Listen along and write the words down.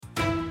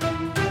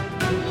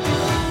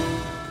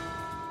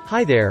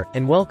Hi there,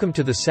 and welcome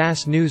to the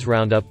SaaS News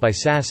Roundup by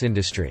SaaS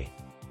Industry.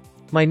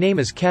 My name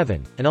is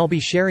Kevin, and I'll be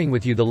sharing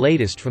with you the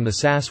latest from the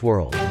SaaS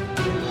world.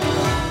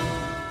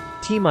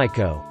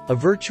 Teemyco, a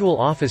virtual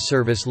office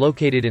service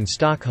located in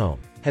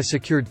Stockholm, has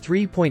secured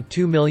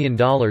 $3.2 million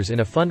in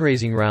a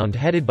fundraising round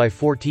headed by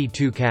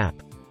 42 Cap.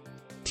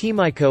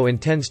 Teemyco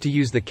intends to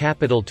use the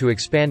capital to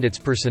expand its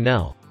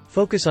personnel,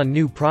 focus on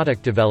new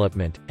product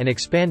development, and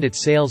expand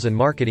its sales and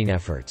marketing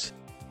efforts.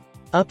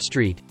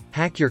 Upstreet,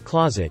 Hack Your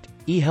Closet,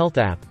 eHealth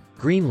App,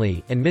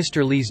 Greenly, and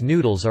Mr. Lee's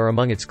Noodles are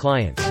among its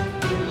clients.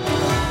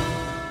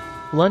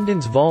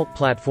 London's Vault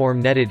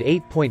platform netted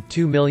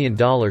 $8.2 million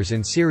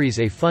in Series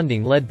A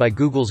funding led by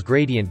Google's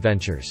Gradient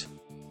Ventures.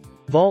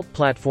 Vault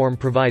platform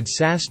provides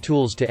SaaS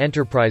tools to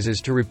enterprises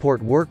to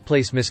report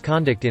workplace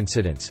misconduct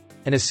incidents,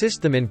 and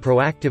assist them in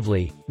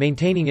proactively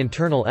maintaining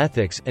internal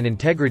ethics and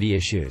integrity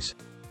issues.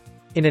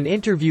 In an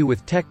interview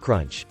with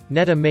TechCrunch,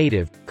 Netta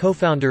Mative,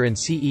 co-founder and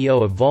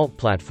CEO of Vault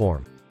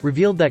platform,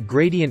 revealed that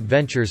Gradient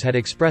Ventures had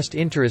expressed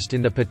interest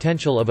in the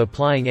potential of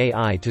applying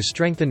AI to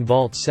strengthen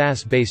Vault's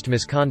SaaS-based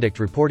misconduct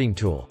reporting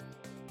tool.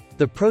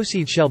 The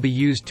proceeds shall be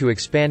used to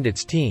expand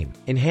its team,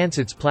 enhance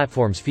its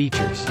platform's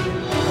features.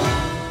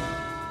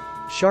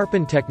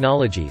 Sharpen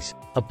Technologies,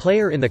 a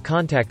player in the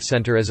contact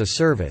center as a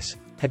service,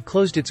 had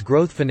closed its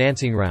growth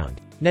financing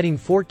round, netting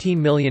 $14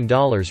 million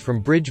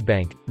from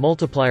Bridgebank,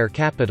 Multiplier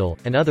Capital,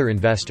 and other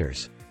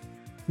investors.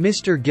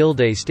 Mr.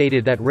 Gilday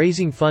stated that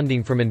raising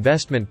funding from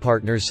investment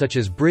partners such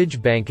as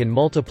Bridgebank and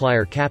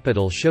Multiplier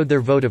Capital showed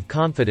their vote of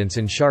confidence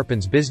in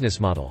Sharpen's business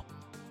model.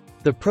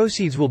 The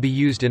proceeds will be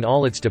used in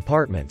all its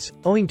departments,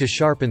 owing to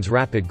Sharpen's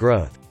rapid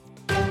growth.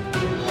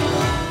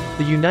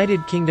 The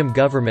United Kingdom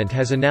government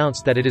has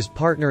announced that it is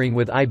partnering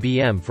with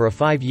IBM for a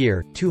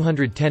 5-year,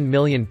 £210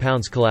 million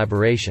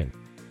collaboration.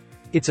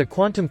 It's a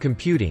quantum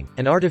computing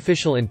and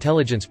artificial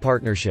intelligence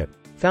partnership,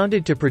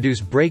 founded to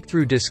produce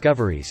breakthrough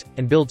discoveries,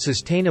 and build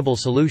sustainable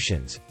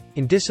solutions,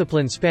 in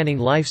disciplines spanning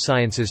life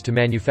sciences to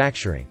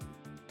manufacturing.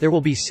 There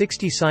will be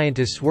 60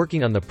 scientists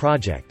working on the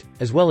project,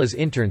 as well as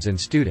interns and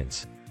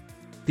students.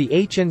 The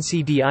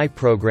HNCDI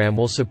program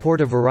will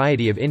support a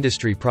variety of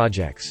industry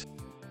projects.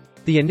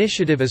 The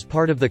initiative is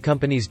part of the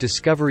company's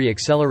Discovery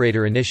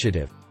Accelerator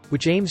initiative,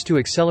 which aims to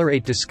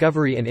accelerate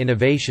discovery and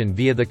innovation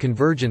via the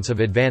convergence of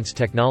advanced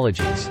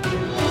technologies.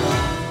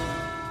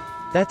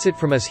 That's it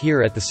from us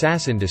here at the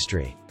SaaS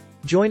Industry.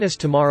 Join us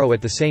tomorrow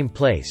at the same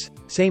place,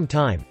 same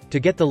time, to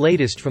get the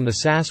latest from the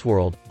SaaS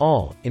world,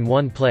 all in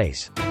one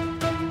place.